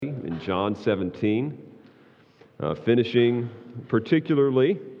John 17, finishing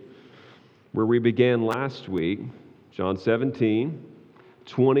particularly where we began last week, John 17,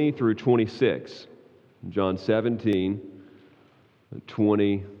 20 through 26. John 17,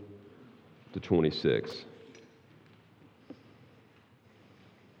 20 to 26.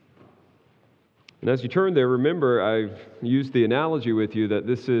 And as you turn there, remember I've used the analogy with you that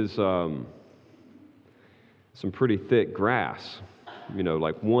this is some pretty thick grass. You know,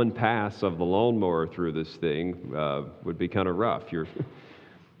 like one pass of the lawnmower through this thing would be kind of rough.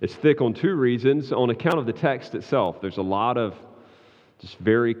 It's thick on two reasons. On account of the text itself, there's a lot of just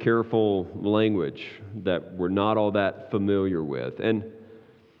very careful language that we're not all that familiar with. And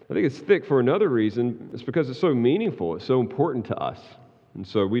I think it's thick for another reason. It's because it's so meaningful. It's so important to us. And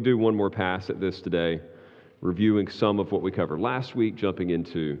so we do one more pass at this today, reviewing some of what we covered last week, jumping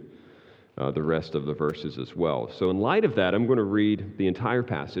into the rest of the verses as well. So in light of that, I'm going to read the entire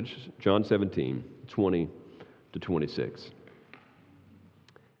passage, John 17, 20 to 26.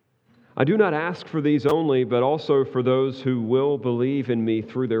 I do not ask for these only, but also for those who will believe in me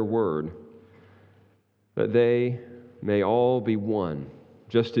through their word, that they may all be one,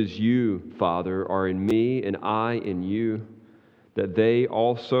 just as you, Father, are in me and I in you, that they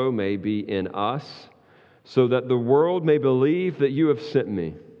also may be in us, so that the world may believe that you have sent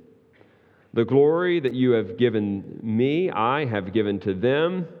me. The glory that you have given me, I have given to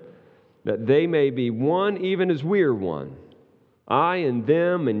them, that they may be one even as we are one. I and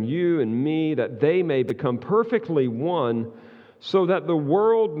them and you and me, that they may become perfectly one, so that the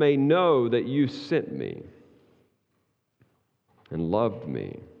world may know that you sent me and loved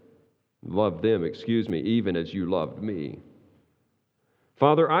them, even as you loved me.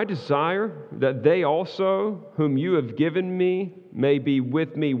 Father, I desire that they also, whom you have given me, may be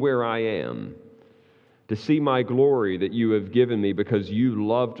with me where I am, to see my glory that you have given me because you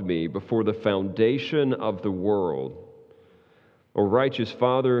loved me before the foundation of the world. O righteous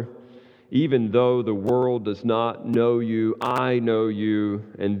Father, even though the world does not know you, I know you,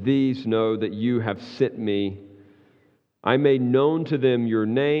 and these know that you have sent me. I made known to them your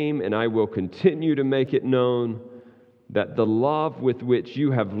name, and I will continue to make it known, that the love with which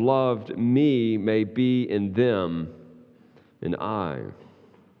you have loved me may be in them, and I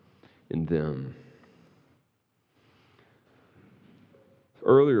in them.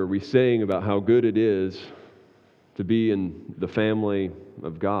 Earlier we sang about how good it is to be in the family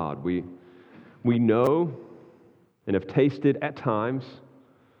of God. We know and have tasted at times,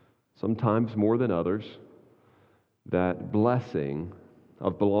 sometimes more than others, that blessing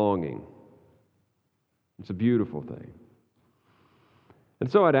of belonging. It's a beautiful thing.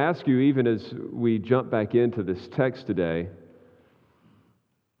 And so I'd ask you, even as we jump back into this text today,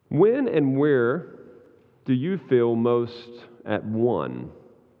 when and where do you feel most at one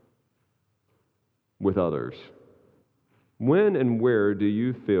with others? When and where do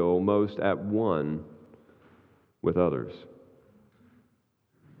you feel most at one with others?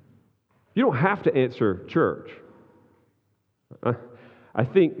 You don't have to answer church. I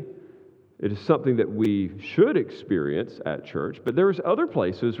think it is something that we should experience at church, but there's other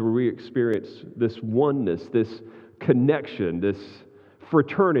places where we experience this oneness, this connection, this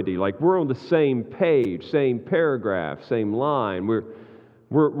fraternity, like we're on the same page, same paragraph, same line.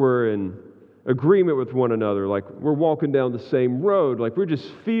 We're in agreement with one another, like we're walking down the same road, like we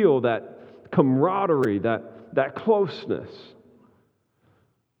just feel that camaraderie, that closeness.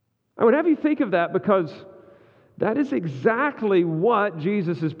 I would have you think of that because that is exactly what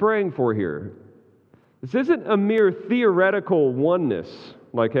Jesus is praying for here. This isn't a mere theoretical oneness,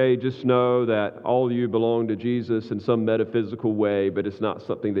 like, hey, just know that all of you belong to Jesus in some metaphysical way, but it's not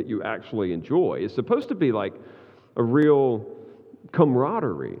something that you actually enjoy. It's supposed to be like a real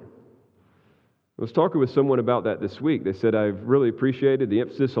camaraderie. I was talking with someone about that this week. They said, I've really appreciated the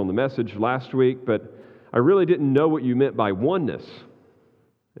emphasis on the message last week, but I really didn't know what you meant by oneness.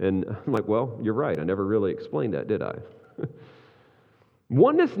 And I'm like, well, you're right. I never really explained that, did I?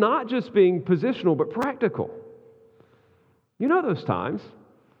 Oneness not just being positional, but practical. You know those times.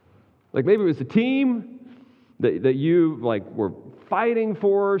 Like maybe it was a team that you were fighting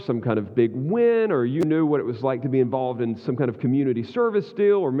for some kind of big win, or you knew what it was like to be involved in some kind of community service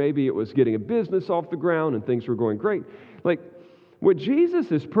deal, or maybe it was getting a business off the ground and things were going great. Like what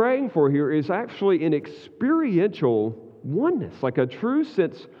Jesus is praying for here is actually an experiential oneness, like a true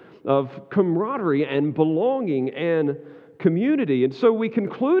sense of camaraderie and belonging and community. And so we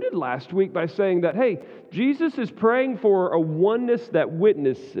concluded last week by saying that, hey, Jesus is praying for a oneness that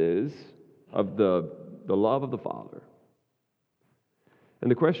witnesses of the love of the Father. And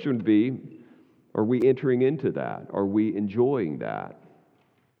the question would be, are we entering into that? Are we enjoying that?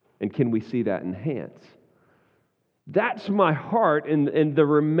 And And can we see that enhanced? That's my heart, and the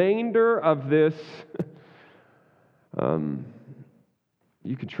remainder of this,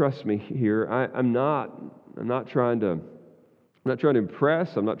 you can trust me here. I'm not trying to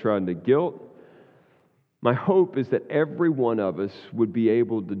impress. I'm not trying to guilt. My hope is that every one of us would be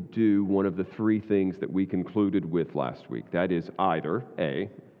able to do one of the three things that we concluded with last week. That is either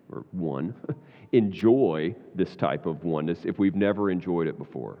one, enjoy this type of oneness if we've never enjoyed it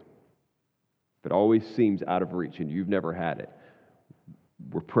before. If it always seems out of reach and you've never had it,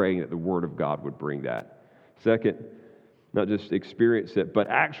 we're praying that the Word of God would bring that. Second, not just experience it, but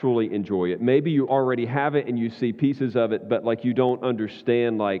actually enjoy it. Maybe you already have it and you see pieces of it, but like you don't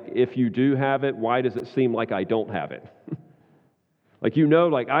understand, like if you do have it, why does it seem like I don't have it?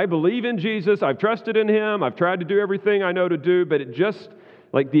 Like I believe in Jesus, I've trusted in Him, I've tried to do everything I know to do, but it just,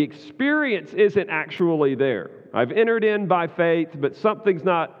 like the experience isn't actually there. I've entered in by faith, but something's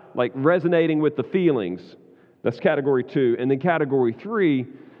not like resonating with the feelings. That's category 2. And then category 3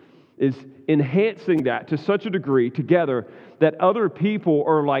 is enhancing that to such a degree together that other people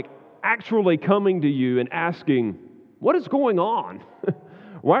are like actually coming to you and asking, what is going on?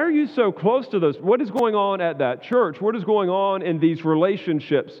 Why are you so close to those? What is going on at that church? What is going on in these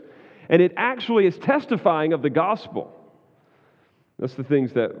relationships? And it actually is testifying of the gospel. That's the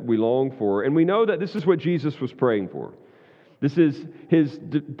things that we long for. And we know that this is what Jesus was praying for. This is His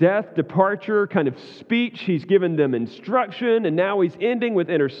death, departure, kind of speech. He's given them instruction, and now He's ending with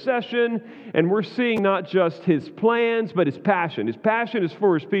intercession. And we're seeing not just His plans, but His passion. His passion is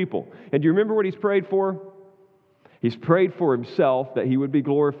for His people. And do you remember what He's prayed for? He's prayed for Himself, that He would be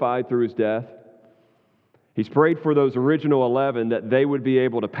glorified through His death. He's prayed for those original 11 that they would be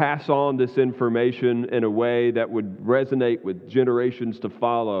able to pass on this information in a way that would resonate with generations to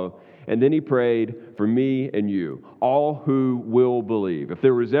follow. And then He prayed for me and you, all who will believe. If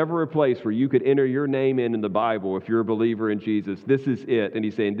there was ever a place where you could enter your name in the Bible, if you're a believer in Jesus, this is it. And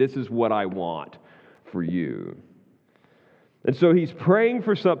He's saying, this is what I want for you. And so He's praying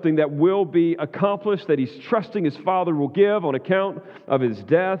for something that will be accomplished, that He's trusting His Father will give on account of His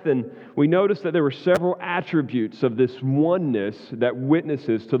death. And we notice that there were several attributes of this oneness that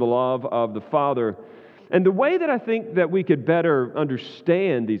witnesses to the love of the Father. And the way that I think that we could better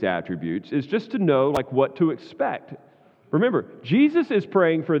understand these attributes is just to know like what to expect. Remember, Jesus is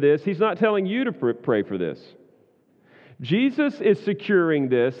praying for this. He's not telling you to pray for this. Jesus is securing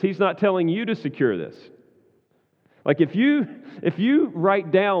this. He's not telling you to secure this. Like if you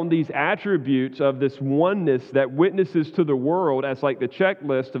write down these attributes of this oneness that witnesses to the world as like the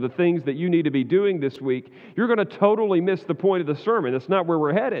checklist of the things that you need to be doing this week, you're going to totally miss the point of the sermon. That's not where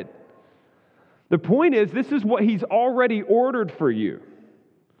we're headed. The point is, this is what He's already ordered for you.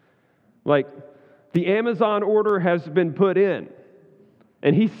 Like the Amazon order has been put in.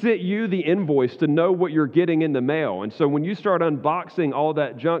 And He sent you the invoice to know what you're getting in the mail. And so when you start unboxing all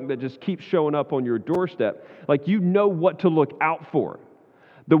that junk that just keeps showing up on your doorstep, like you know what to look out for.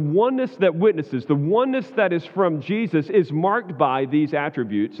 The oneness that witnesses, the oneness that is from Jesus is marked by these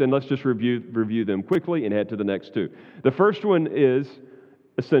attributes. And let's just review them quickly and head to the next two. The first one is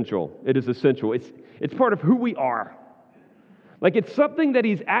essential. It is essential. It's part of who we are. Like it's something that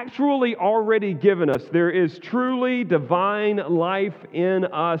He's actually already given us. There is truly divine life in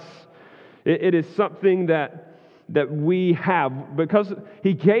us. It is something that we have. Because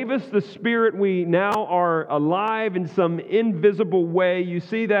He gave us the Spirit, we now are alive in some invisible way. You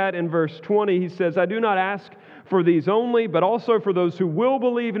see that in verse 20. He says, I do not ask for these only, but also for those who will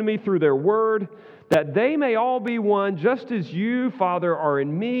believe in me through their word, that they may all be one, just as you, Father, are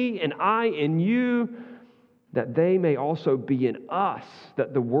in me and I in you, that they may also be in us,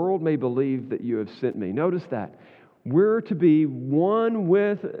 that the world may believe that you have sent me. Notice that. We're to be one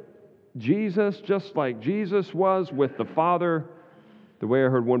with Jesus, just like Jesus was with the Father. The way I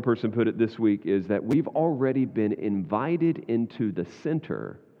heard one person put it this week is that we've already been invited into the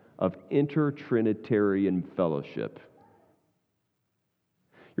center of inter-Trinitarian fellowship.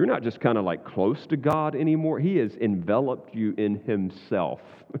 You're not just kind of like close to God anymore. He has enveloped you in Himself.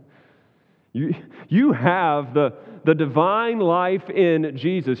 You have the divine life in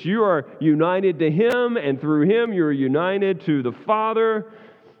Jesus. You are united to Him, and through Him you're united to the Father.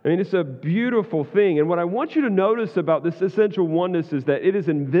 I mean, it's a beautiful thing. And what I want you to notice about this essential oneness is that it is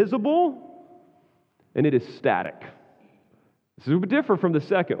invisible and it is static. This is different from the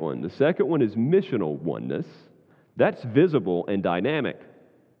second one. The second one is missional oneness. That's visible and dynamic.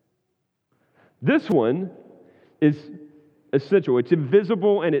 This one is essential. It's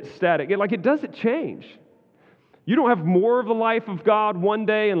invisible and it's static. It doesn't change. You don't have more of the life of God one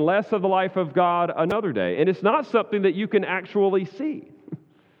day and less of the life of God another day. And it's not something that you can actually see.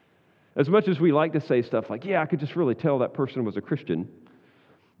 As much as we like to say stuff like, yeah, I could just really tell that person was a Christian,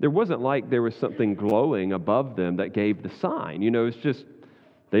 there wasn't like there was something glowing above them that gave the sign. It's just,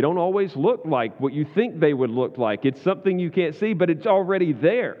 they don't always look like what you think they would look like. It's something you can't see, but it's already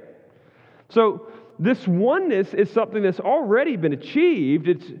there. So this oneness is something that's already been achieved.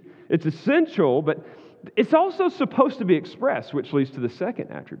 It's essential, but it's also supposed to be expressed, which leads to the second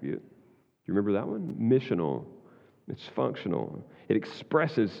attribute. Do you remember that one? Missional. It's functional. It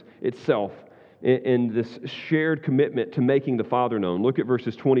expresses itself in this shared commitment to making the Father known. Look at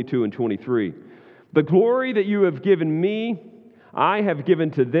verses 22 and 23. The glory that you have given me, I have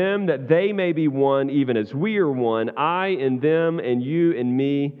given to them, that they may be one, even as we are one, I in them and you in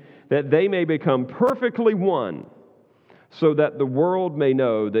me, that they may become perfectly one, so that the world may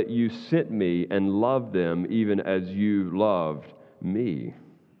know that you sent me and loved them even as you loved me.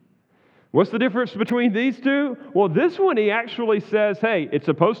 What's the difference between these two? Well, this one he actually says, hey, it's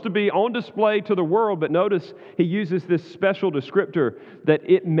supposed to be on display to the world, but notice he uses this special descriptor that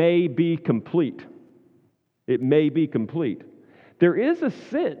it may be complete. It may be complete. There is a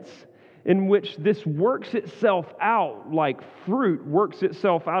sense in which this works itself out like fruit works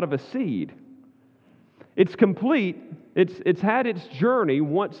itself out of a seed. It's complete. It's had its journey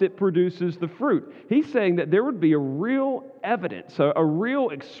once it produces the fruit. He's saying that there would be a real evidence, a real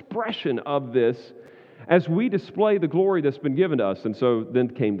expression of this as we display the glory that's been given to us. And so then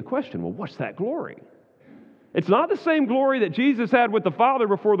came the question, well, what's that glory? It's not the same glory that Jesus had with the Father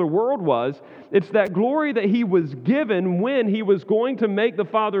before the world was. It's that glory that he was given when he was going to make the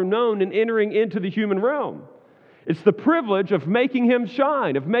Father known and entering into the human realm. It's the privilege of making him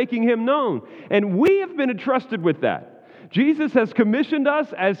shine, of making him known. And we have been entrusted with that. Jesus has commissioned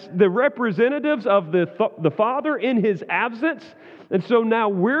us as the representatives of the Father in his absence. And so now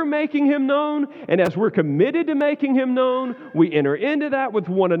we're making him known. And as we're committed to making him known, we enter into that with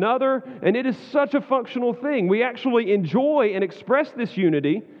one another. And it is such a functional thing. We actually enjoy and express this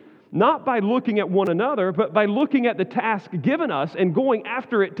unity, not by looking at one another, but by looking at the task given us and going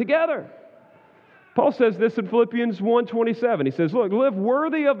after it together. Paul says this in Philippians 1:27. He says, look, live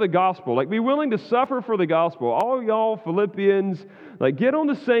worthy of the gospel. Like, be willing to suffer for the gospel. All y'all Philippians, get on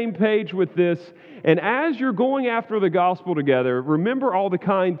the same page with this. And as you're going after the gospel together, remember all the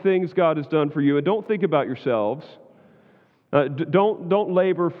kind things God has done for you. And don't think about yourselves. Don't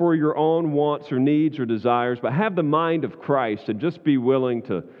labor for your own wants or needs or desires, but have the mind of Christ and just be willing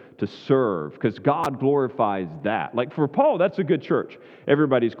to serve, because God glorifies that. Like for Paul, that's a good church.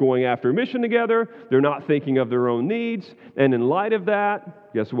 Everybody's going after a mission together. They're not thinking of their own needs. And in light of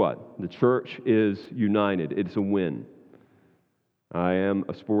that, guess what? The church is united. It's a win. I am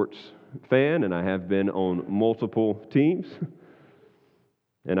a sports fan, and I have been on multiple teams.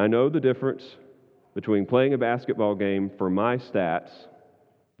 And I know the difference between playing a basketball game for my stats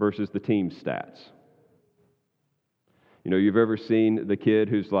versus the team's stats. You've ever seen the kid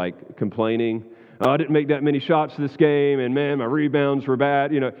who's complaining, I didn't make that many shots this game, and man, my rebounds were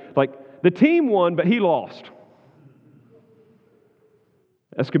bad. The team won, but he lost.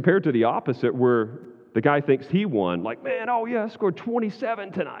 As compared to the opposite, where the guy thinks he won, man, oh yeah, I scored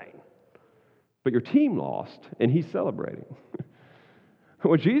 27 tonight. But your team lost, and he's celebrating.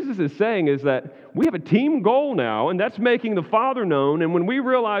 What Jesus is saying is that we have a team goal now, and that's making the Father known. And when we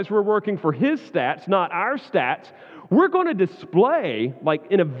realize we're working for his stats, not our stats, we're going to display,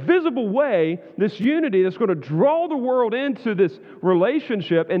 in a visible way, this unity that's going to draw the world into this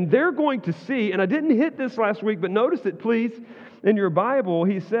relationship. And they're going to see, and I didn't hit this last week, but notice it, please, in your Bible.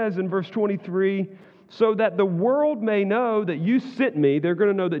 He says in verse 23, so that the world may know that you sent me. They're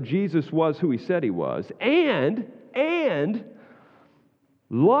going to know that Jesus was who he said he was. And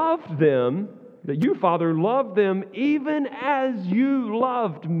loved them, that you, Father, loved them even as you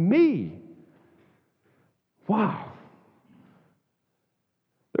loved me. Wow.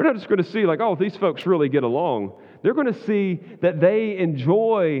 They're not just going to see these folks really get along. They're going to see that they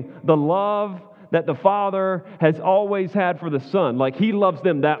enjoy the love that the Father has always had for the Son. He loves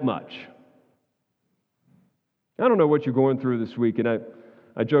them that much. I don't know what you're going through this week, and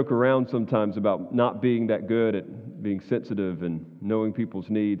I joke around sometimes about not being that good at being sensitive and knowing people's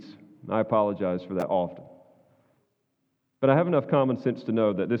needs. I apologize for that often. But I have enough common sense to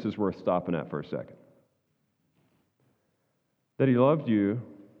know that this is worth stopping at for a second. That he loved you,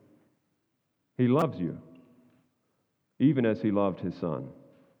 he loves you, even as he loved his Son.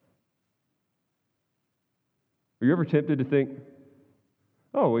 Are you ever tempted to think,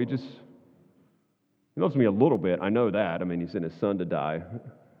 oh, he loves me a little bit. I know that. He sent his Son to die.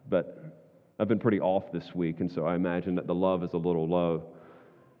 But I've been pretty off this week, and so I imagine that the love is a little low.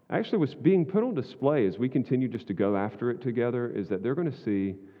 Actually, what's being put on display as we continue just to go after it together is that they're going to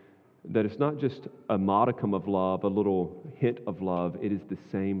see that it's not just a modicum of love, a little hint of love. It is the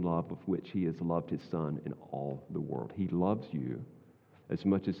same love with which He has loved His Son in all the world. He loves you as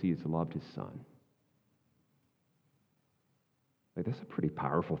much as He has loved His Son. Like, that's a pretty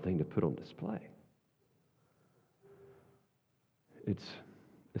powerful thing to put on display. It's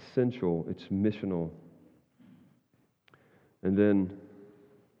essential, it's missional. And then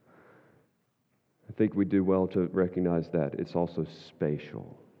I think we do well to recognize that it's also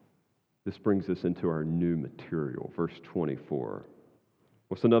spatial. This brings us into our new material, verse 24.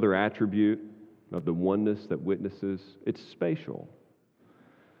 What's another attribute of the oneness that witnesses? It's spatial.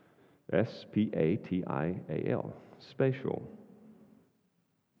 S-P-A-T-I-A-L. Spatial.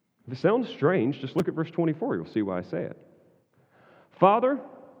 If it sounds strange, just look at verse 24. You'll see why I say it. Father,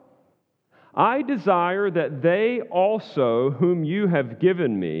 I desire that they also, whom you have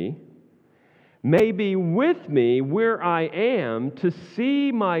given me, may be with me where I am to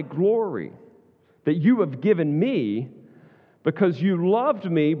see my glory that you have given me because you loved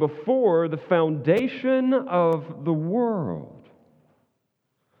me before the foundation of the world.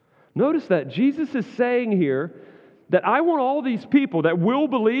 Notice that Jesus is saying here that I want all these people that will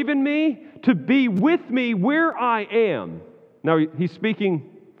believe in me to be with me where I am. Now, he's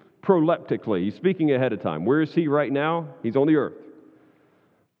speaking proleptically. He's speaking ahead of time. Where is he right now? He's on the earth.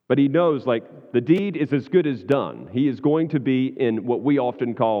 But he knows, like, the deed is as good as done. He is going to be in what we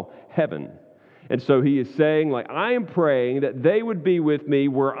often call heaven. And so he is saying, like, I am praying that they would be with me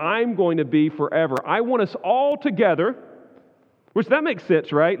where I'm going to be forever. I want us all together, which that makes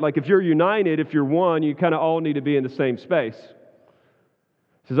sense, right? Like, if you're united, if you're one, you kind of all need to be in the same space.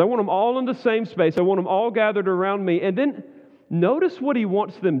 He says, I want them all in the same space. I want them all gathered around me. And then notice what he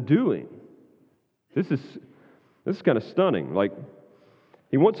wants them doing. This is kind of stunning. Like,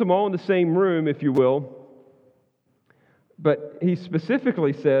 he wants them all in the same room, if you will. But he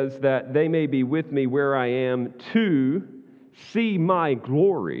specifically says that they may be with me where I am to see my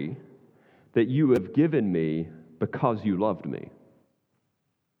glory that you have given me because you loved me.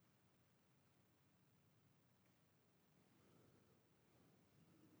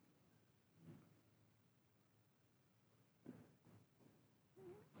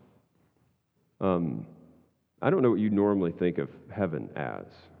 I don't know what you normally think of heaven as.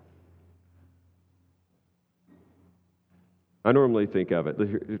 I normally think of it,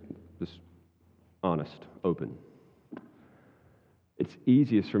 just honest, open. It's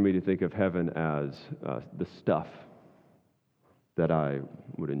easiest for me to think of heaven as the stuff that I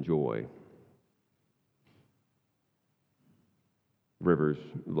would enjoy. Rivers,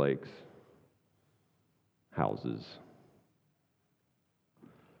 lakes, houses.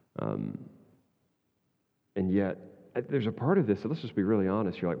 And yet, there's a part of this, so let's just be really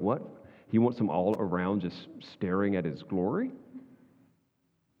honest. You're like, what? He wants them all around just staring at His glory?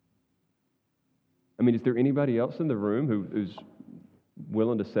 I mean, is there anybody else in the room who's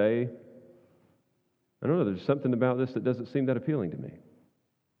willing to say, I don't know, there's something about this that doesn't seem that appealing to me?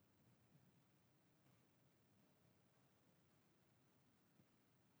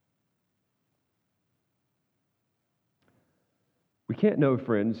 We can't know,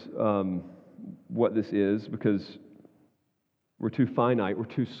 friends, what this is because we're too finite, we're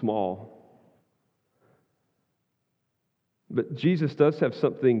too small. But Jesus does have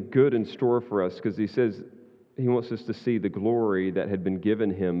something good in store for us because He says He wants us to see the glory that had been given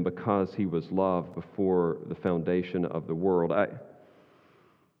Him because He was loved before the foundation of the world.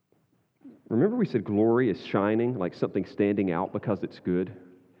 Remember we said glory is shining, like something standing out because it's good?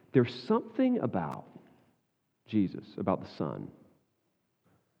 There's something about Jesus, about the Son,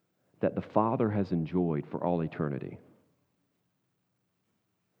 that the Father has enjoyed for all eternity.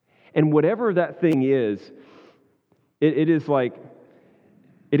 And whatever that thing is, it is like,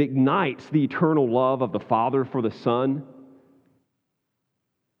 it ignites the eternal love of the Father for the Son.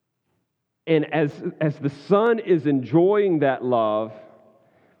 And as the Son is enjoying that love,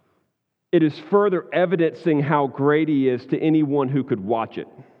 it is further evidencing how great He is to anyone who could watch it.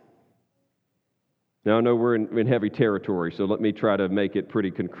 Now, I know we're in heavy territory, so let me try to make it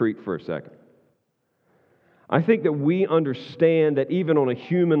pretty concrete for a second. I think that we understand that even on a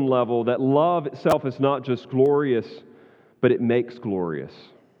human level, that love itself is not just glorious, but it makes glorious.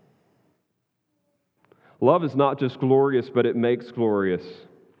 Love is not just glorious, but it makes glorious.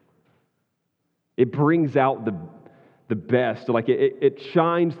 It brings out the best. Like it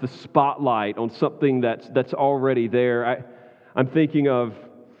shines the spotlight on something that's already there. I'm thinking of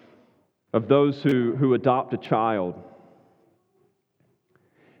those who adopt a child.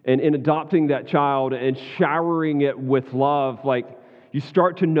 And in adopting that child and showering it with love, like You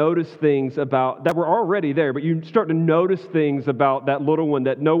start to notice things about that were already there, but you start to notice things about that little one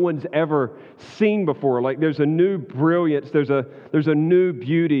that no one's ever seen before. Like there's a new brilliance, there's a new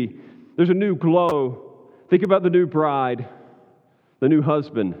beauty, there's a new glow. Think about the new bride, the new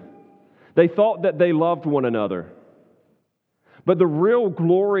husband. They thought that they loved one another. But the real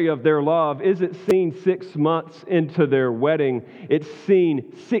glory of their love isn't seen 6 months into their wedding. It's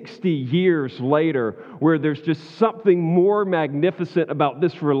seen 60 years later, where there's just something more magnificent about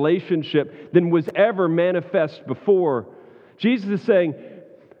this relationship than was ever manifest before. Jesus is saying,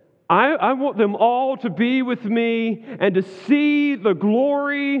 I want them all to be with me and to see the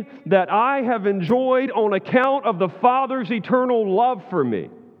glory that I have enjoyed on account of the Father's eternal love for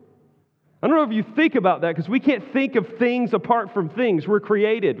me. I don't know if you think about that, because we can't think of things apart from things. We're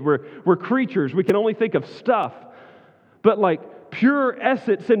created. We're creatures. We can only think of stuff. But like pure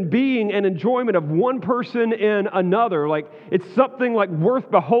essence and being and enjoyment of one person in another, like it's something like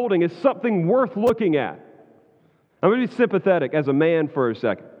worth beholding. It's something worth looking at. I'm going to be sympathetic as a man for a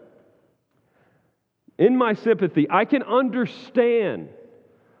second. In my sympathy, I can understand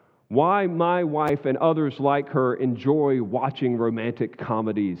why my wife and others like her enjoy watching romantic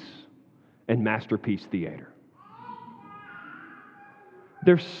comedies and masterpiece theater.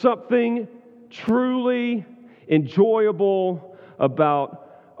 There's something truly enjoyable about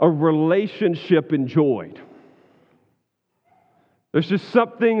a relationship enjoyed. There's just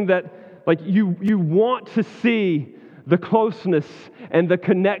something that, like, you want to see the closeness and the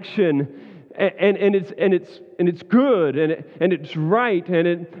connection, and it's good and it's right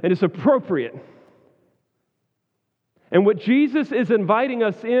and it's appropriate. And what Jesus is inviting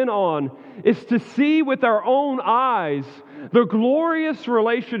us in on is to see with our own eyes the glorious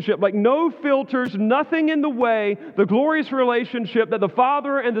relationship, like no filters, nothing in the way, the glorious relationship that the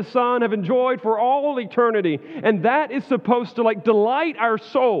Father and the Son have enjoyed for all eternity. And that is supposed to like delight our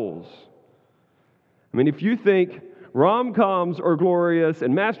souls. I mean, if you think rom-coms are glorious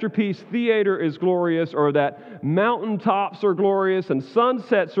and masterpiece theater is glorious, or that mountaintops are glorious and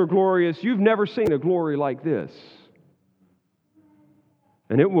sunsets are glorious, you've never seen a glory like this.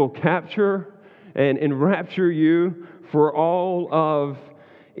 And it will capture and enrapture you for all of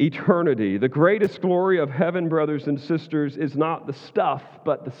eternity. The greatest glory of heaven, brothers and sisters, is not the stuff,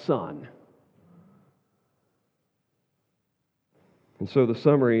 but the Son. And so the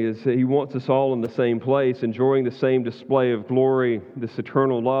summary is that He wants us all in the same place, enjoying the same display of glory, this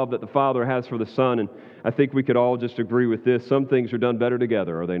eternal love that the Father has for the Son. And I think we could all just agree with this. Some things are done better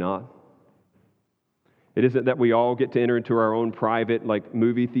together, are they not? It isn't that we all get to enter into our own private like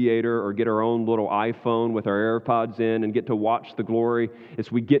movie theater or get our own little iPhone with our AirPods in and get to watch the glory.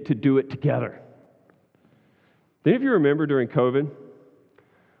 It's we get to do it together. Do any of you remember during COVID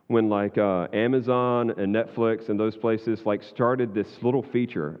when like Amazon and Netflix and those places like started this little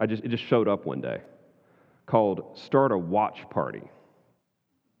feature? It just showed up one day called Start a Watch Party.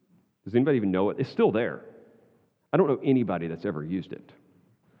 Does anybody even know it? It's still there. I don't know anybody that's ever used it.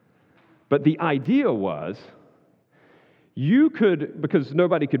 But the idea was, you could, because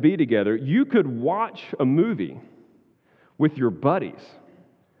nobody could be together, you could watch a movie with your buddies.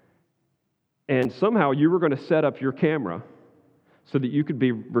 And somehow you were going to set up your camera so that you could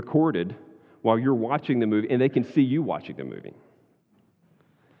be recorded while you're watching the movie, and they can see you watching the movie.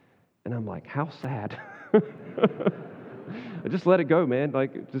 And I'm like, how sad. I just let it go, man.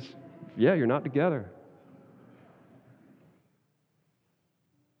 Like, you're not together.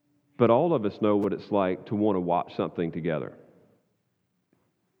 But all of us know what it's like to want to watch something together.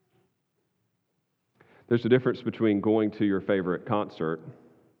 There's a difference between going to your favorite concert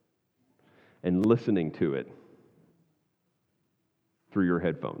and listening to it through your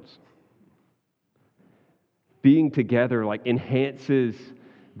headphones. Being together like enhances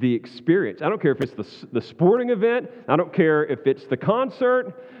the experience. I don't care if it's the sporting event. I don't care if it's the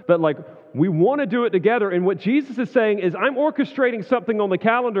concert. But like, we want to do it together. And what Jesus is saying is, I'm orchestrating something on the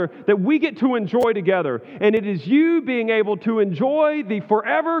calendar that we get to enjoy together. And it is you being able to enjoy the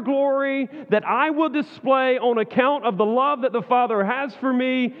forever glory that I will display on account of the love that the Father has for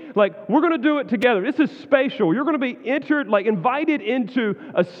me. Like, we're going to do it together. This is spatial. You're going to be invited into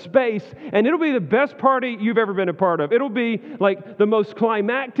a space, and it'll be the best party you've ever been a part of. It'll be like the most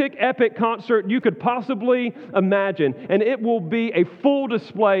climactic, epic concert you could possibly imagine. And it will be a full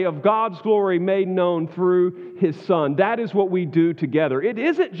display of God's glory made known through His Son. That is what we do together. It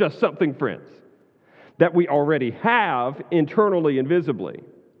isn't just something, friends, that we already have internally and visibly,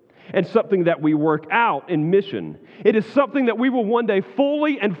 and something that we work out in mission. It is something that we will one day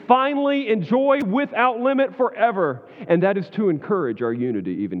fully and finally enjoy without limit forever, and that is to encourage our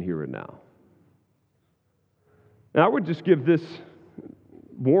unity even here and now. And I would just give this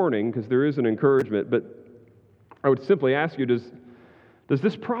warning, because there is an encouragement, but I would simply ask you, does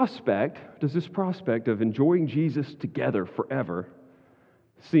this prospect of enjoying Jesus together forever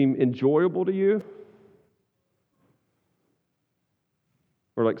seem enjoyable to you?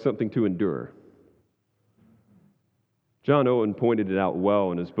 Or like something to endure? John Owen pointed it out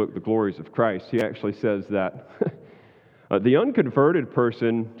well in his book, The Glories of Christ. He actually says that the unconverted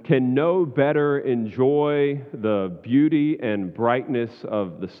person can no better enjoy the beauty and brightness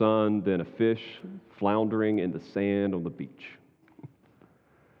of the sun than a fish floundering in the sand on the beach.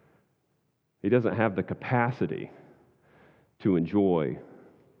 He doesn't have the capacity to enjoy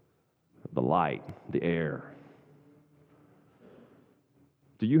the light, the air.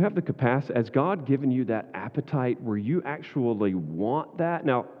 Do you have the capacity? Has God given you that appetite where you actually want that?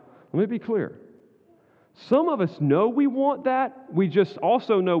 Now, let me be clear. Some of us know we want that. We just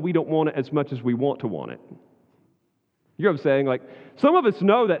also know we don't want it as much as we want to want it. You know what I'm saying? Like, some of us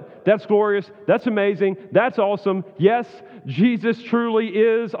know that that's glorious, that's amazing, that's awesome. Yes, Jesus truly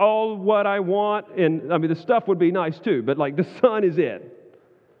is all what I want. And I mean, the stuff would be nice too, but like the sun is it.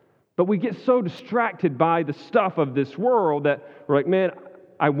 But we get so distracted by the stuff of this world that we're like, man,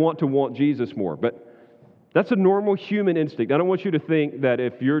 I want to want Jesus more. But that's a normal human instinct. I don't want you to think that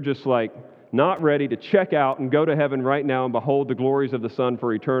if you're just like not ready to check out and go to heaven right now and behold the glories of the Son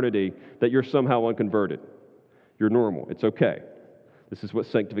for eternity, that you're somehow unconverted. You're normal. It's okay. This is what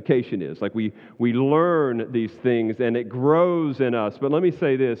sanctification is. Like we learn these things and it grows in us. But let me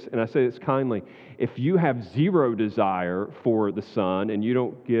say this, and I say this kindly. If you have zero desire for the Son and you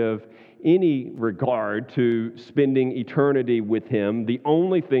don't give any regard to spending eternity with Him, the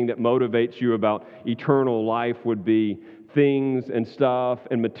only thing that motivates you about eternal life would be things and stuff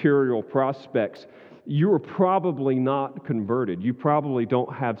and material prospects, you are probably not converted. You probably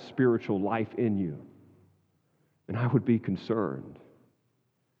don't have spiritual life in you. And I would be concerned.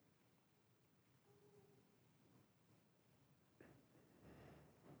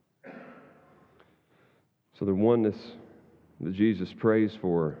 So the oneness that Jesus prays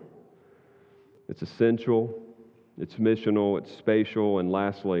for, it's essential, it's missional, it's spatial, and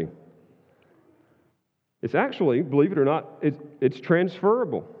lastly, it's actually, believe it or not, it's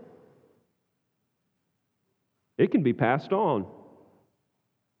transferable. It can be passed on.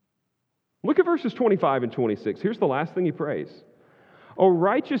 Look at verses 25 and 26. Here's the last thing he prays. O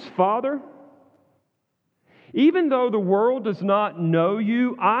righteous Father, even though the world does not know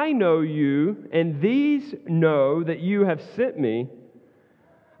you, I know you, and these know that you have sent me.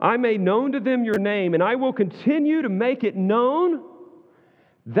 I made known to them your name, and I will continue to make it known,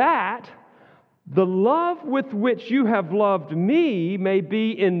 that the love with which you have loved me may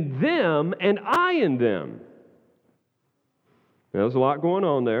be in them, and I in them. Now, there's a lot going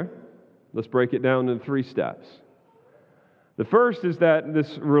on there. Let's break it down into 3 steps. The first is that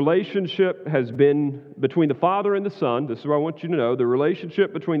this relationship has been between the Father and the Son. This is what I want you to know. The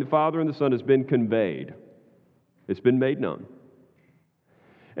relationship between the Father and the Son has been conveyed. It's been made known.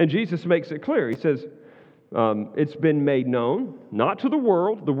 And Jesus makes it clear. He says, it's been made known, not to the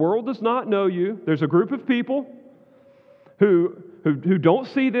world. The world does not know you. There's a group of people who don't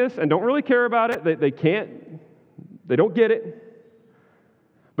see this and don't really care about it. They don't get it.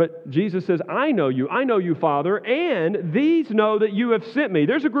 But Jesus says, I know you, Father, and these know that you have sent me.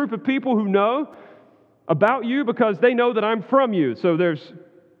 There's a group of people who know about you because they know that I'm from you. So there's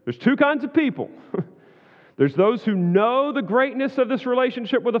 2 kinds of people. There's those who know the greatness of this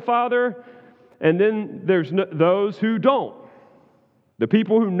relationship with the Father, and then there's those who don't. The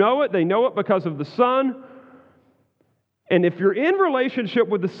people who know it, they know it because of the Son. And if you're in relationship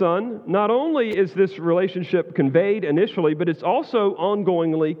with the Son, not only is this relationship conveyed initially, but it's also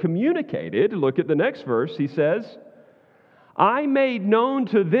ongoingly communicated. Look at the next verse. He says, I made known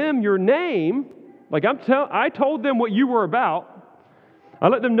to them your name. Like I told them what you were about. I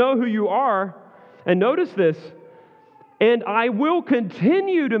let them know who you are. And notice this, and I will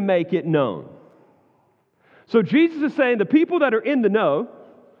continue to make it known. So Jesus is saying the people that are in the know,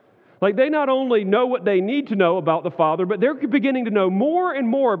 like they not only know what they need to know about the Father, but they're beginning to know more and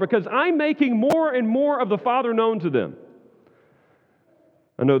more because I'm making more and more of the Father known to them.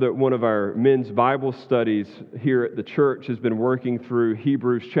 I know that one of our men's Bible studies here at the church has been working through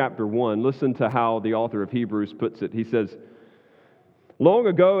Hebrews chapter 1. Listen to how the author of Hebrews puts it. He says, long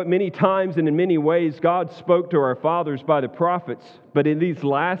ago, at many times and in many ways, God spoke to our fathers by the prophets, but in these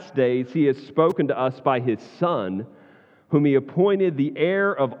last days, He has spoken to us by His Son, whom He appointed the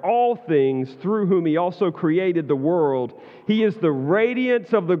heir of all things, through whom He also created the world. He is the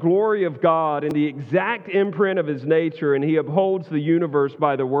radiance of the glory of God and the exact imprint of His nature, and He upholds the universe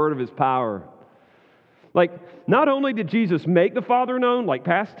by the word of His power. Like, not only did Jesus make the Father known, like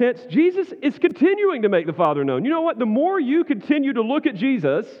past tense, Jesus is continuing to make the Father known. You know what? The more you continue to look at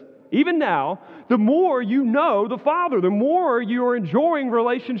Jesus, even now, the more you know the Father, the more you are enjoying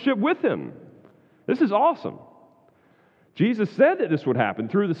relationship with Him. This is awesome. Jesus said that this would happen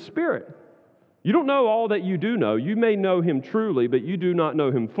through the Spirit. You don't know all that you do know. You may know Him truly, but you do not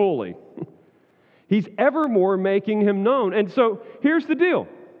know Him fully. He's evermore making Him known. And so here's the deal.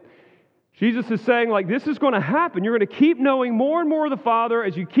 Jesus is saying, like, this is going to happen. You're going to keep knowing more and more of the Father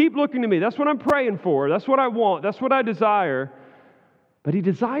as you keep looking to me. That's what I'm praying for. That's what I want. That's what I desire. But He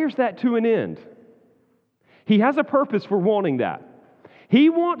desires that to an end. He has a purpose for wanting that. He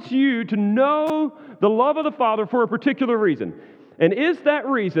wants you to know the love of the Father for a particular reason. And is that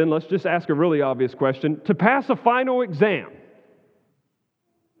reason, let's just ask a really obvious question, to pass a final exam?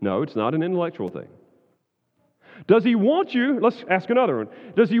 No, it's not an intellectual thing. Does He want you, let's ask another one,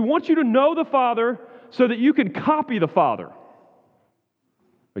 does He want you to know the Father so that you can copy the Father?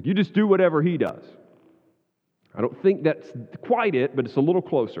 Like you just do whatever He does. I don't think that's quite it, but it's a little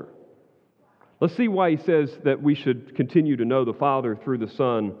closer. Let's see why He says that we should continue to know the Father through the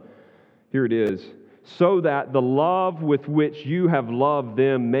Son. Here it is. So that the love with which you have loved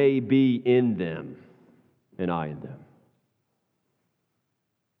them may be in them, and I in them.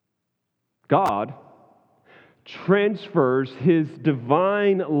 God transfers His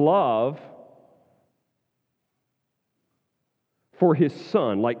divine love for His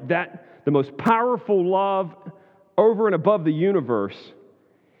Son, like that, the most powerful love over and above the universe,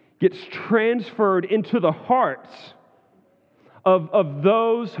 gets transferred into the hearts of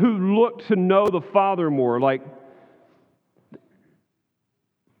those who look to know the Father more. Like,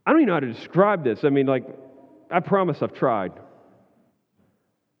 I don't even know how to describe this. I mean, like, I promise I've tried.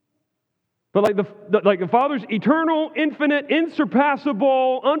 But like the Father's eternal, infinite,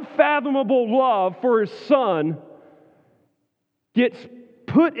 insurpassable, unfathomable love for His Son gets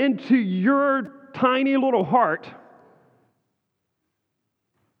put into your tiny little heart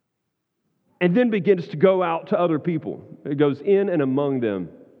and then begins to go out to other people. It goes in and among them.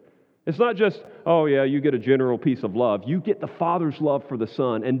 It's not just, oh yeah, you get a general piece of love. You get the Father's love for the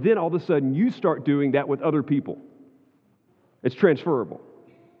Son, and then all of a sudden you start doing that with other people. It's transferable.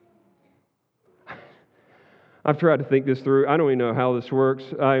 I've tried to think this through. I don't even know how this works.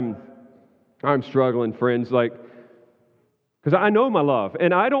 I'm struggling, friends, like, because I know my love,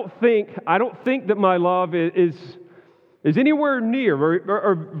 and I don't think that my love is anywhere near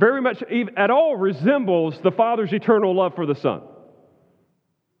or very much at all resembles the Father's eternal love for the Son.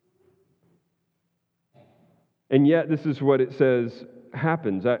 And yet, this is what it says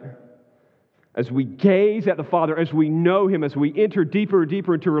happens. As we gaze at the Father, as we know Him, as we enter deeper and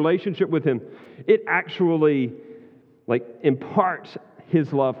deeper into relationship with Him, it actually imparts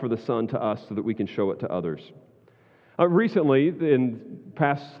His love for the Son to us so that we can show it to others. Recently, in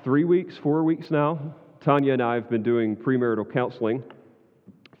past 4 weeks now, Tanya and I have been doing premarital counseling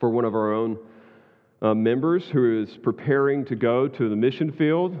for one of our own members who is preparing to go to the mission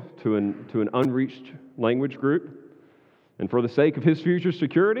field, to an unreached language group. And for the sake of his future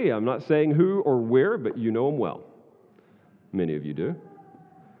security, I'm not saying who or where, but you know him well. Many of you do.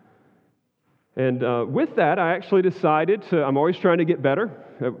 And with that, I actually decided I'm always trying to get better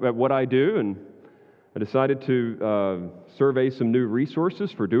at what I do, and I decided to survey some new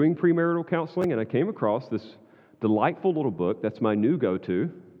resources for doing premarital counseling, and I came across this delightful little book that's my new go-to,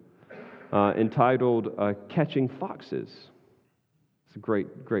 entitled Catching Foxes. It's a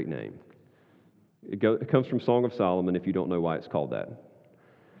great name. It comes from Song of Solomon, if you don't know why it's called that.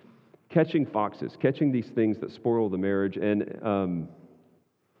 Catching foxes, catching these things that spoil the marriage. And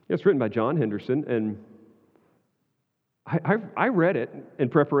it's written by John Henderson, and I read it in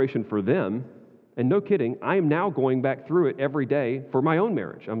preparation for them, and no kidding, I am now going back through it every day for my own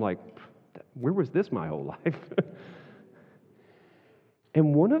marriage. I'm like, where was this my whole life?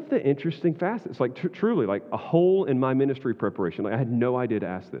 And one of the interesting facets, truly, a hole in my ministry preparation, I had no idea to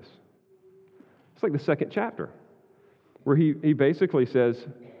ask this. It's like the second chapter, where he basically says,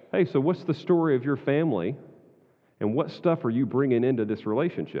 hey, so what's the story of your family, and what stuff are you bringing into this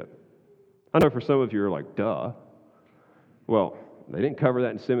relationship? I know for some of you are like, duh. Well, they didn't cover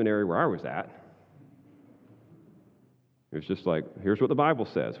that in seminary where I was at. It was just like, here's what the Bible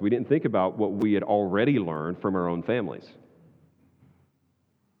says. We didn't think about what we had already learned from our own families.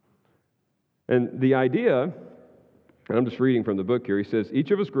 And the idea, and I'm just reading from the book here, he says,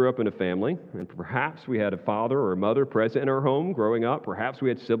 each of us grew up in a family, and perhaps we had a father or a mother present in our home growing up. Perhaps we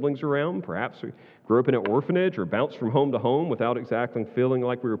had siblings around. Perhaps we grew up in an orphanage or bounced from home to home without exactly feeling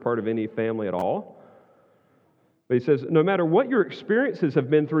like we were part of any family at all. But he says, no matter what your experiences have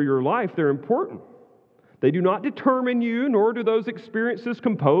been through your life, they're important. They do not determine you, nor do those experiences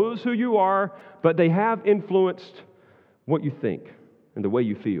compose who you are, but they have influenced what you think and the way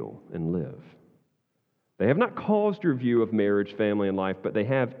you feel and live. They have not caused your view of marriage, family, and life, but they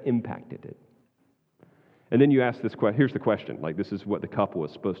have impacted it. And then you ask this question. Here's the question. This is what the couple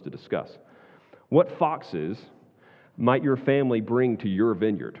is supposed to discuss. What foxes might your family bring to your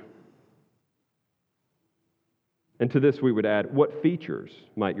vineyard? And to this we would add, what features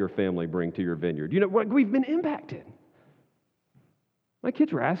might your family bring to your vineyard? We've been impacted. My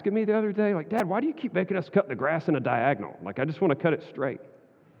kids were asking me the other day, Dad, why do you keep making us cut the grass in a diagonal? I just want to cut it straight.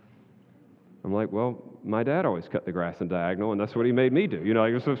 I'm like, well, my dad always cut the grass in diagonal, and that's what he made me do.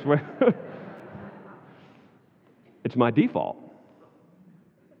 It's my default.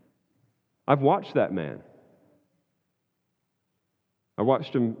 I've watched that man. I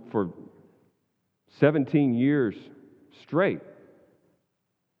watched him for 17 years straight.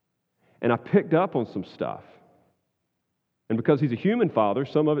 And I picked up on some stuff. And because he's a human father,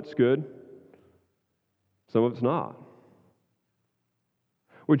 some of it's good, some of it's not.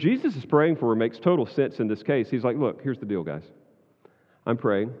 What Jesus is praying for makes total sense in this case. He's like, look, here's the deal, guys. I'm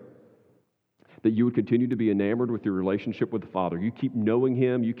praying that you would continue to be enamored with your relationship with the Father. You keep knowing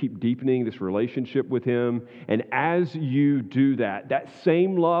Him. You keep deepening this relationship with Him. And as you do that, that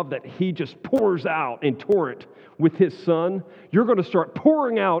same love that He just pours out in torrent with His Son, you're going to start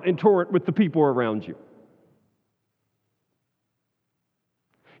pouring out in torrent with the people around you.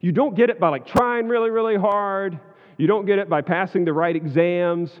 You don't get it by trying really, really hard. You don't get it by passing the right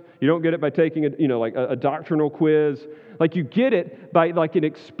exams. You don't get it by taking a doctrinal quiz. You get it by an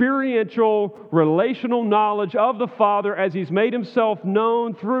experiential, relational knowledge of the Father as He's made Himself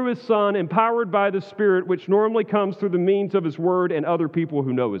known through His Son, empowered by the Spirit, which normally comes through the means of His Word and other people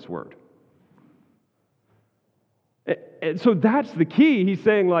who know His Word. And so that's the key. He's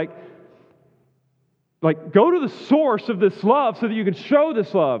saying go to the source of this love so that you can show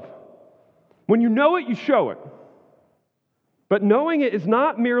this love. When you know it, you show it. But knowing it is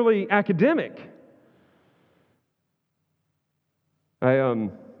not merely academic. We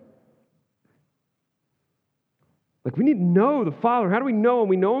need to know the Father. How do we know Him?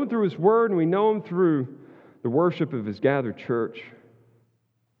 We know Him through His Word, and we know Him through the worship of His gathered church.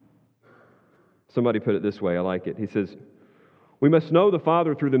 Somebody put it this way, I like it. He says, we must know the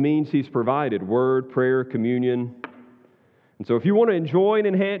Father through the means He's provided, Word, prayer, communion. And so if you want to enjoy and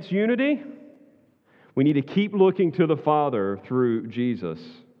enhance unity, we need to keep looking to the Father through Jesus.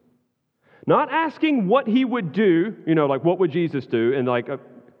 Not asking what He would do, what would Jesus do, in a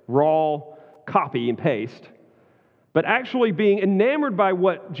raw copy and paste, but actually being enamored by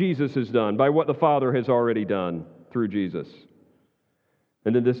what Jesus has done, by what the Father has already done through Jesus.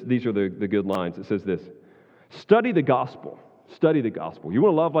 And then these are the good lines. It says this, study the gospel. Study the gospel. You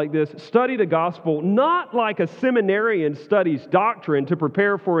want to love like this? Study the gospel not like a seminarian studies doctrine to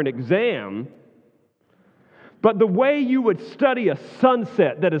prepare for an exam, but the way you would study a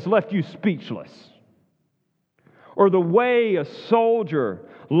sunset that has left you speechless. Or the way a soldier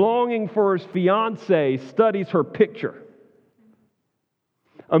longing for his fiancée studies her picture.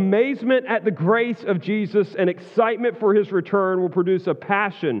 Amazement at the grace of Jesus and excitement for His return will produce a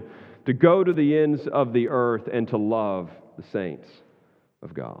passion to go to the ends of the earth and to love the saints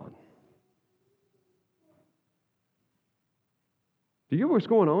of God. Do you know what's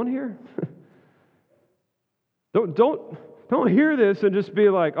going on here? Don't hear this and just be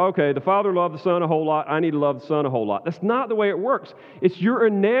like, okay, the Father loved the Son a whole lot, I need to love the Son a whole lot. That's not the way it works. It's you're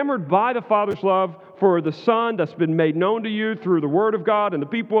enamored by the Father's love for the Son that's been made known to you through the Word of God and the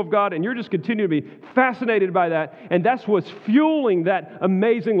people of God, and you're just continuing to be fascinated by that, and that's what's fueling that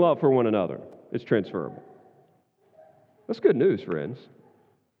amazing love for one another. It's transferable. That's good news, friends.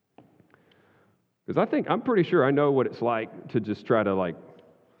 Because I'm pretty sure I know what it's like to just try to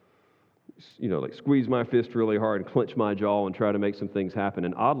squeeze my fist really hard and clench my jaw and try to make some things happen.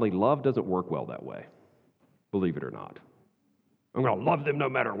 And oddly, love doesn't work well that way. Believe it or not. I'm going to love them no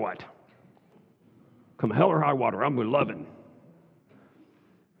matter what. Come hell or high water, I'm going to love them.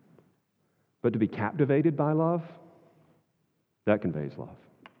 But to be captivated by love, that conveys love.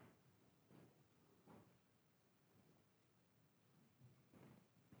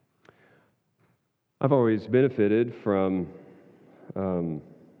 I've always benefited from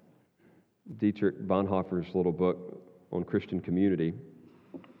Dietrich Bonhoeffer's little book on Christian community.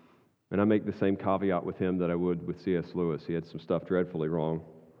 And I make the same caveat with him that I would with C.S. Lewis. He had some stuff dreadfully wrong.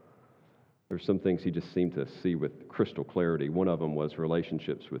 There's some things he just seemed to see with crystal clarity. One of them was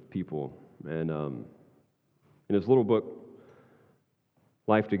relationships with people. And in his little book,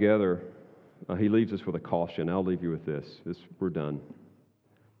 Life Together, he leaves us with a caution. I'll leave you with this. We're done.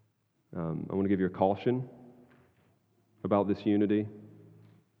 I want to give you a caution about this unity,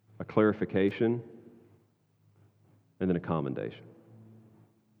 a clarification, and then a commendation.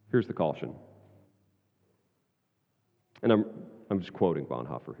 Here's the caution. And I'm just quoting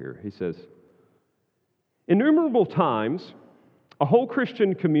Bonhoeffer here. He says, "Innumerable times, a whole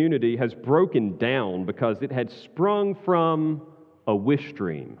Christian community has broken down because it had sprung from a wish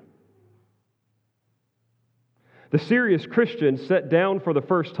dream. The serious Christian set down for the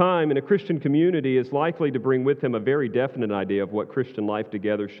first time in a Christian community is likely to bring with him a very definite idea of what Christian life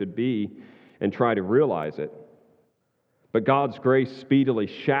together should be and try to realize it. But God's grace speedily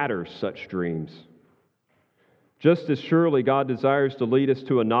shatters such dreams. Just as surely God desires to lead us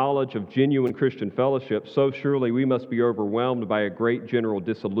to a knowledge of genuine Christian fellowship, so surely we must be overwhelmed by a great general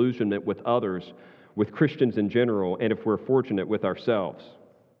disillusionment with others, with Christians in general, and if we're fortunate, with ourselves."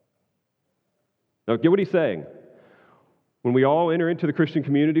 Now, get what he's saying. When we all enter into the Christian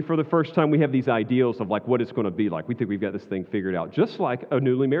community for the first time, we have these ideals of like what it's going to be like. We think we've got this thing figured out, just like a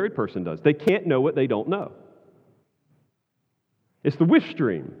newly married person does. They can't know what they don't know. It's the wish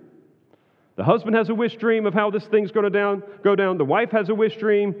dream. The husband has a wish dream of how this thing's going to go down. The wife has a wish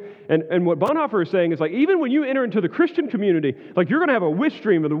dream. And what Bonhoeffer is saying is like, even when you enter into the Christian community, like you're going to have a wish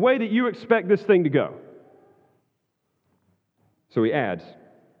dream of the way that you expect this thing to go. So he adds,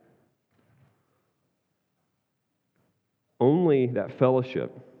 "Only that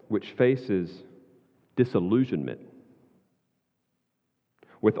fellowship which faces disillusionment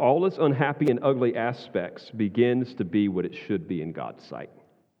with all its unhappy and ugly aspects begins to be what it should be in God's sight,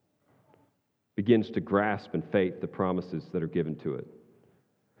 begins to grasp in faith the promises that are given to it.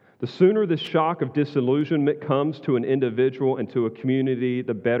 The sooner this shock of disillusionment comes to an individual and to a community,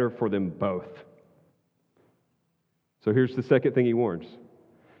 the better for them both." So here's the second thing he warns.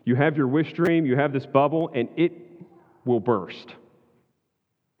 You have your wish dream, you have this bubble, and it will burst.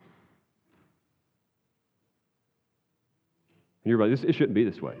 And you're like, it shouldn't be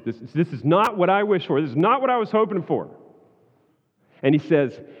this way. This is not what I wish for. This is not what I was hoping for. And he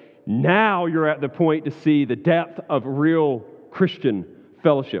says, now you're at the point to see the depth of real Christian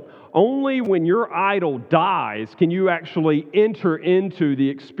fellowship. Only when your idol dies can you actually enter into the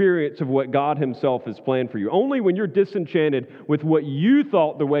experience of what God Himself has planned for you. Only when you're disenchanted with what you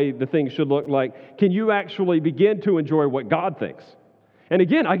thought the way the thing should look like can you actually begin to enjoy what God thinks. And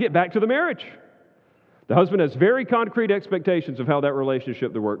again, I get back to the marriage. The husband has very concrete expectations of how that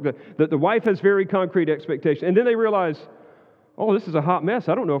relationship will work. The wife has very concrete expectations. And then they realize, oh, this is a hot mess.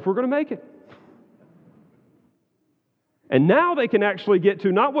 I don't know if we're going to make it. And now they can actually get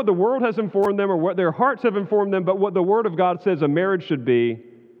to not what the world has informed them or what their hearts have informed them, but what the Word of God says a marriage should be,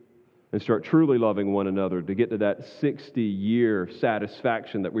 and start truly loving one another to get to that 60-year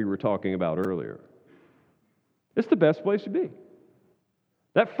satisfaction that we were talking about earlier. It's the best place to be.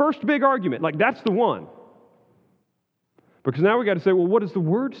 That first big argument, like that's the one. Because now we got to say, well, what does the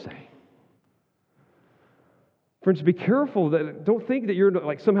Word say? Friends, be careful. Don't think that you're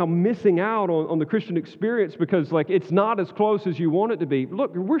like somehow missing out on the Christian experience because like it's not as close as you want it to be.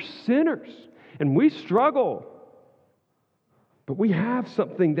 Look, we're sinners and we struggle. But we have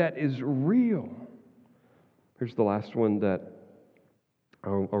something that is real. Here's the last one that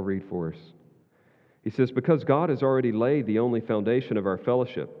I'll read for us. He says, because God has already laid the only foundation of our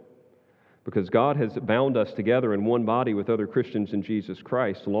fellowship, because God has bound us together in one body with other Christians in Jesus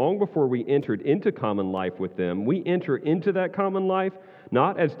Christ, long before we entered into common life with them, we enter into that common life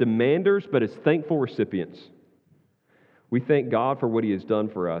not as demanders, but as thankful recipients. We thank God for what He has done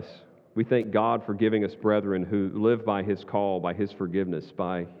for us. We thank God for giving us brethren who live by His call, by His forgiveness,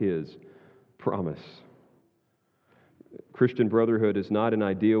 by His promise. Christian brotherhood is not an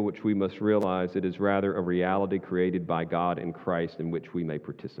ideal which we must realize. It is rather a reality created by God in Christ in which we may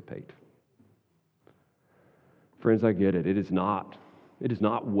participate. Friends, I get it. It is not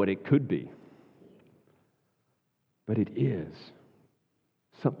what it could be. But it is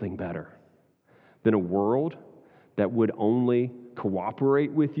something better than a world that would only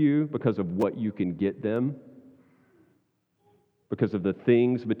cooperate with you because of what you can get them, because of the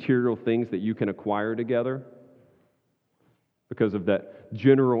things, material things that you can acquire together, because of that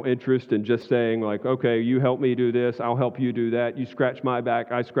general interest in just saying like, okay, you help me do this, I'll help you do that, you scratch my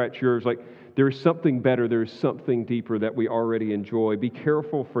back, I scratch yours. Like, there's something better, there's something deeper that we already enjoy. Be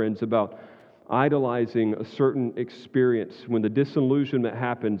careful, friends, about idolizing a certain experience. When the disillusionment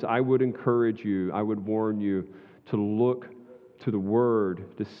happens, I would encourage you, I would warn you to look to the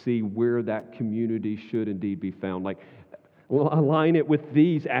Word to see where that community should indeed be found. Like, align it with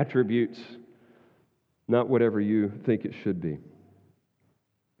these attributes, not whatever you think it should be.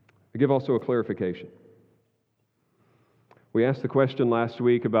 I give also a clarification. We asked the question last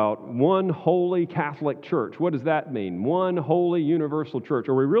week about one holy Catholic church. What does that mean? One holy universal church.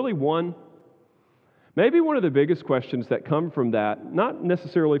 Are we really one? Maybe one of the biggest questions that come from that, not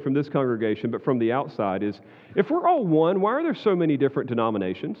necessarily from this congregation, but from the outside, is if we're all one, why are there so many different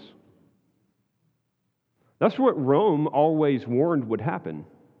denominations? That's what Rome always warned would happen.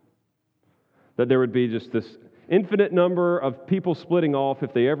 That there would be just this infinite number of people splitting off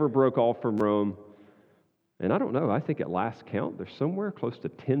if they ever broke off from Rome. And I don't know, I think at last count, there's somewhere close to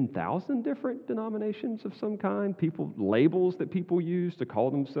 10,000 different denominations of some kind, labels that people use to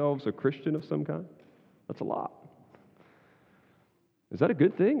call themselves a Christian of some kind. That's a lot. Is that a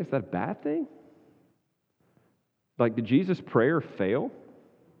good thing? Is that a bad thing? Like, did Jesus' prayer fail?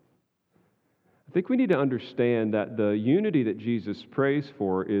 I think we need to understand that the unity that Jesus prays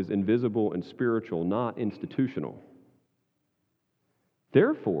for is invisible and spiritual, not institutional.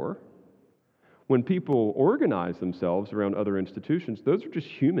 Therefore, when people organize themselves around other institutions, those are just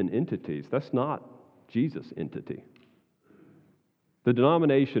human entities. That's not Jesus' entity. The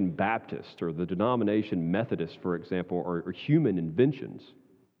denomination Baptist or the denomination Methodist, for example, are human inventions.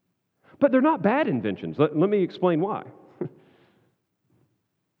 But they're not bad inventions. Let me explain why.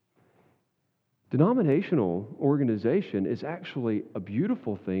 Denominational organization is actually a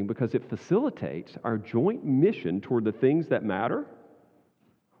beautiful thing because it facilitates our joint mission toward the things that matter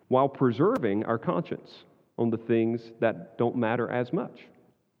while preserving our conscience on the things that don't matter as much.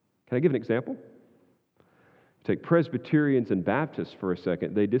 Can I give an example? Take Presbyterians and Baptists for a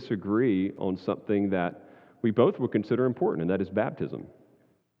second. They disagree on something that we both would consider important, and that is baptism.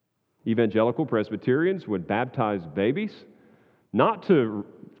 Evangelical Presbyterians would baptize babies, not to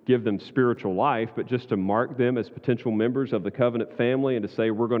give them spiritual life, but just to mark them as potential members of the covenant family and to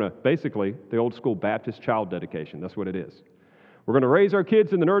say we're going to, basically, the old school Baptist child dedication. That's what it is. We're going to raise our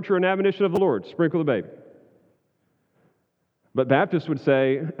kids in the nurture and admonition of the Lord. Sprinkle the baby. But Baptists would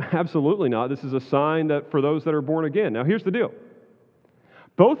say, absolutely not. This is a sign that for those that are born again. Now, here's the deal.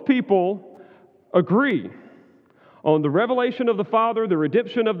 Both people agree on the revelation of the Father, the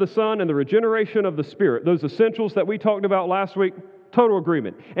redemption of the Son, and the regeneration of the Spirit. Those essentials that we talked about last week, total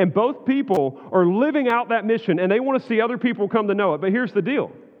agreement. And both people are living out that mission, and they want to see other people come to know it. But here's the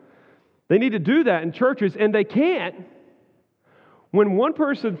deal. They need to do that in churches, and they can't when one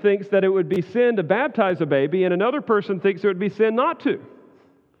person thinks that it would be sin to baptize a baby and another person thinks it would be sin not to.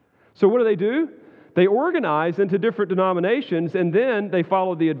 So what do? They organize into different denominations, and then they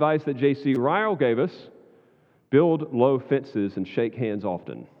follow the advice that J.C. Ryle gave us: build low fences and shake hands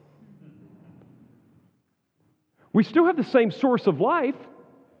often. We still have the same source of life: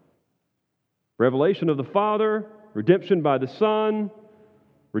 revelation of the Father, redemption by the Son,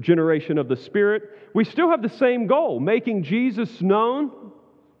 regeneration of the Spirit. We still have the same goal: making Jesus known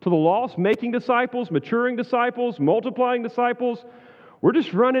to the lost, making disciples, maturing disciples, multiplying disciples. We're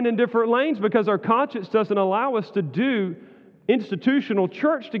just running in different lanes because our conscience doesn't allow us to do institutional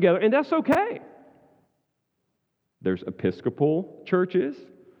church together, and that's okay. There's Episcopal churches,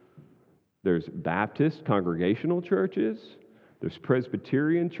 there's Baptist congregational churches, there's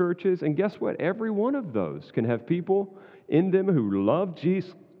Presbyterian churches, and guess what? Every one of those can have people in them who love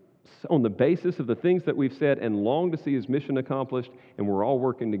Jesus on the basis of the things that we've said and long to see His mission accomplished, and we're all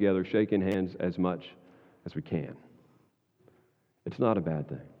working together, shaking hands as much as we can. It's not a bad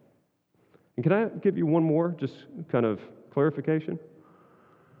thing. And can I give you one more, just kind of clarification?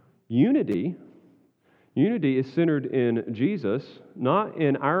 Unity is centered in Jesus, not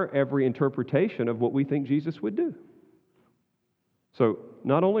in our every interpretation of what we think Jesus would do. So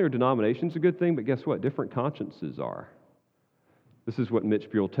not only are denominations a good thing, but guess what? Different consciences are. This is what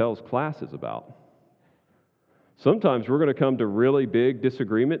Mitch Buell's class is about. Sometimes we're going to come to really big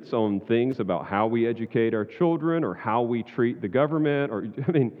disagreements on things about how we educate our children or how we treat the government,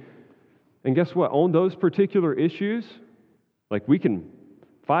 and guess what? On those particular issues, like, we can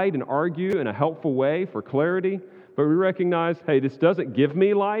fight and argue in a helpful way for clarity, but we recognize, hey, this doesn't give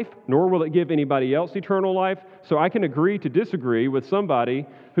me life, nor will it give anybody else eternal life, so I can agree to disagree with somebody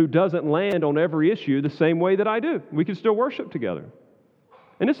who doesn't land on every issue the same way that I do. We can still worship together.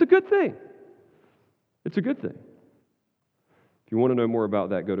 And it's a good thing. It's a good thing. If you want to know more about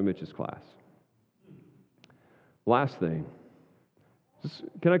that, go to Mitch's class. Last thing,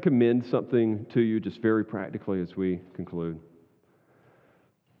 can I commend something to you just very practically as we conclude?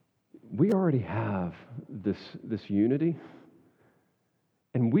 We already have this unity,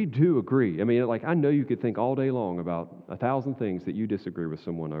 and we do agree. I know you could think all day long about 1,000 things that you disagree with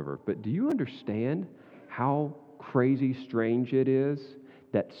someone over, but do you understand how crazy strange it is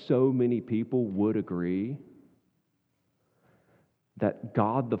that so many people would agree that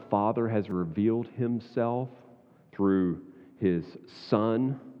God the Father has revealed Himself through His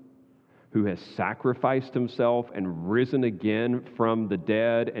Son, who has sacrificed himself and risen again from the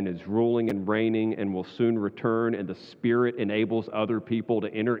dead and is ruling and reigning and will soon return, and the Spirit enables other people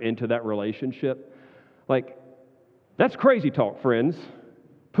to enter into that relationship. Like, that's crazy talk, friends.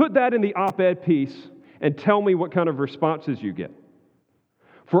 Put that in the op-ed piece and tell me what kind of responses you get.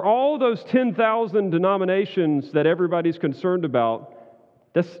 For all those 10,000 denominations that everybody's concerned about,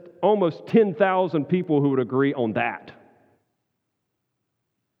 that's almost 10,000 people who would agree on that.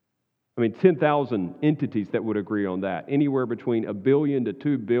 10,000 entities that would agree on that. Anywhere between 1 billion to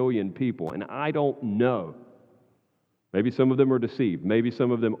 2 billion people. And I don't know. Maybe some of them are deceived. Maybe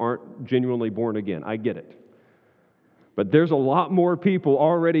some of them aren't genuinely born again. I get it. But there's a lot more people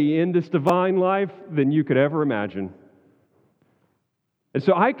already in this divine life than you could ever imagine. And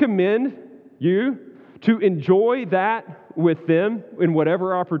so I commend you to enjoy that with them in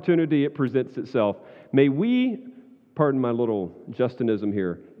whatever opportunity it presents itself. May we, pardon my little Justinism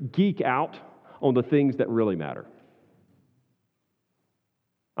here, geek out on the things that really matter.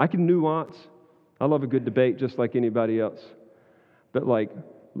 I can nuance. I love a good debate just like anybody else. But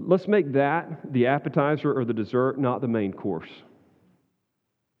let's make that the appetizer or the dessert, not the main course.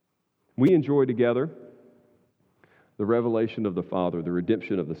 We enjoy together the revelation of the Father, the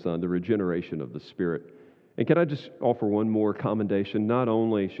redemption of the Son, the regeneration of the Spirit. And can I just offer one more commendation? Not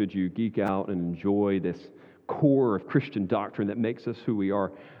only should you geek out and enjoy this core of Christian doctrine that makes us who we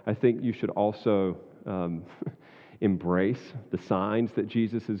are, I think you should also embrace the signs that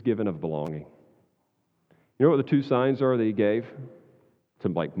Jesus has given of belonging. You know what the two signs are that he gave to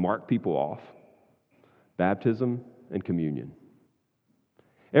mark people off? Baptism and communion.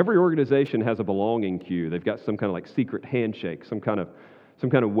 Every organization has a belonging cue. They've got some kind of secret handshake, some kind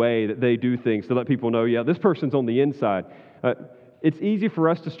of way that they do things to let people know, yeah, this person's on the inside. It's easy for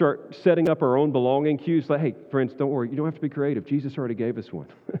us to start setting up our own belonging cues. Hey, friends, don't worry. You don't have to be creative. Jesus already gave us one.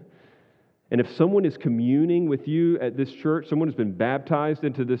 And if someone is communing with you at this church, someone has been baptized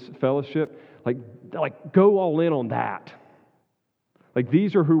into this fellowship, go all in on that.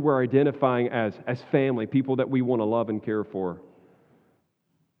 These are who we're identifying as family, people that we want to love and care for.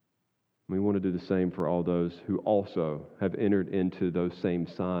 We want to do the same for all those who also have entered into those same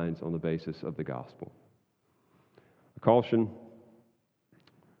signs on the basis of the gospel. A caution,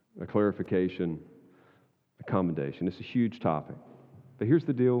 a clarification, a commendation. It's a huge topic. But here's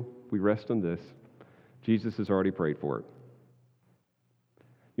the deal. We rest on this. Jesus has already prayed for it.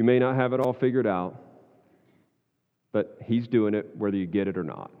 You may not have it all figured out, but He's doing it whether you get it or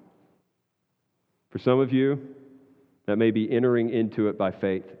not. For some of you, that may be entering into it by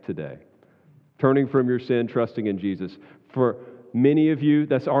faith today. Turning from your sin, trusting in Jesus. For many of you,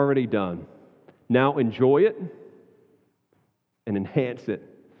 that's already done. Now enjoy it and enhance it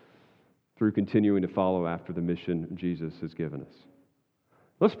through continuing to follow after the mission Jesus has given us.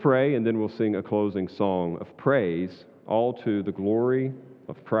 Let's pray, and then we'll sing a closing song of praise, all to the glory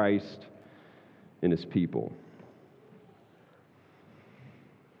of Christ and His people.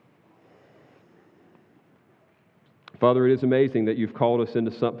 Father, it is amazing that You've called us into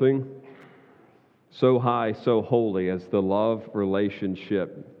something so high, so holy as the love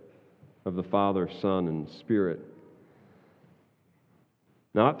relationship of the Father, Son, and Spirit.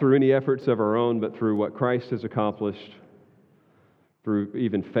 Not through any efforts of our own, but through what Christ has accomplished, through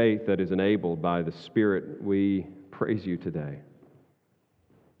even faith that is enabled by the Spirit. We praise You today.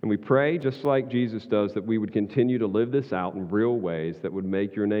 And we pray, just like Jesus does, that we would continue to live this out in real ways that would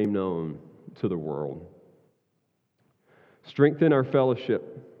make Your name known to the world. Strengthen our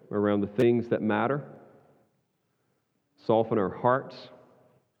fellowship around the things that matter. Soften our hearts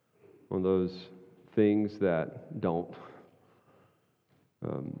on those things that don't.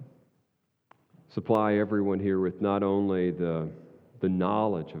 Supply everyone here with not only the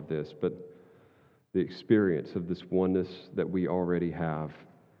knowledge of this, but the experience of this oneness that we already have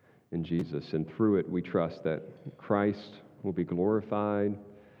in Jesus. And through it, we trust that Christ will be glorified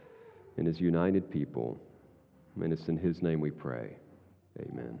in His united people. And it's in His name we pray.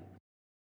 Amen.